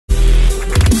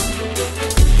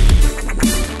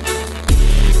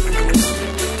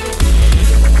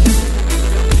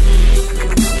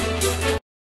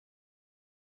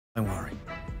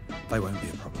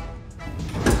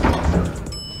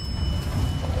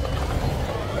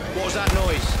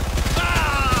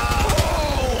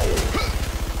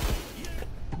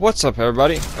What's up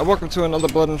everybody, and welcome to another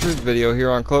Blood and Truth video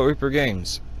here on Cloak Reaper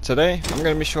Games. Today, I'm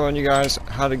going to be showing you guys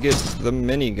how to get the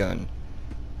minigun.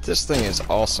 This thing is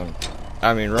awesome.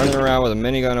 I mean, running around with a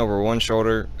minigun over one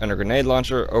shoulder and a grenade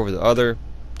launcher over the other,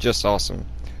 just awesome.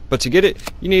 But to get it,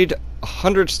 you need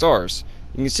 100 stars.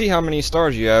 You can see how many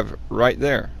stars you have right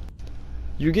there.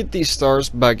 You get these stars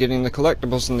by getting the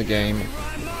collectibles in the game,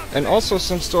 and also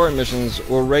some story missions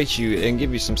will rate you and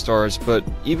give you some stars, but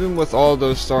even with all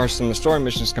those stars from the story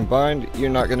missions combined, you're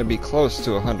not going to be close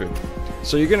to 100.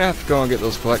 So you're going to have to go and get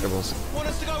those collectibles.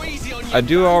 I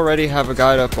do already have a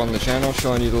guide up on the channel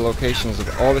showing you the locations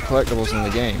of all the collectibles in the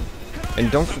game. And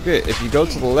don't forget, if you go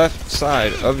to the left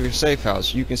side of your safe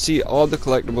house, you can see all the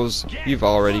collectibles you've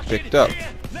already picked up,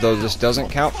 though this doesn't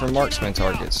count for marksman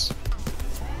targets.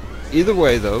 Either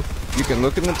way though, you can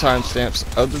look in the timestamps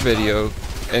of the video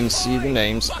and see the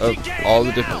names of all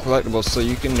the different collectibles so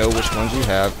you can know which ones you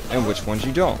have and which ones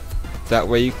you don't. That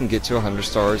way you can get to 100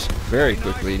 stars very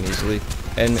quickly and easily,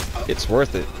 and it's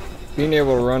worth it. Being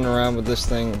able to run around with this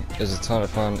thing is a ton of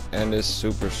fun and is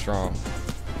super strong.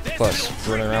 Plus,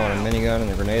 running around with a minigun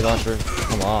and a grenade launcher,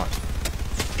 come on.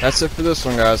 That's it for this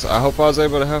one guys. I hope I was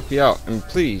able to help you out, and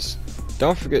please,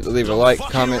 don't forget to leave a like,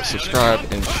 comment, subscribe,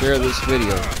 and share this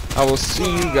video. I will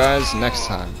see you guys next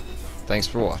time. Thanks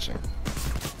for watching.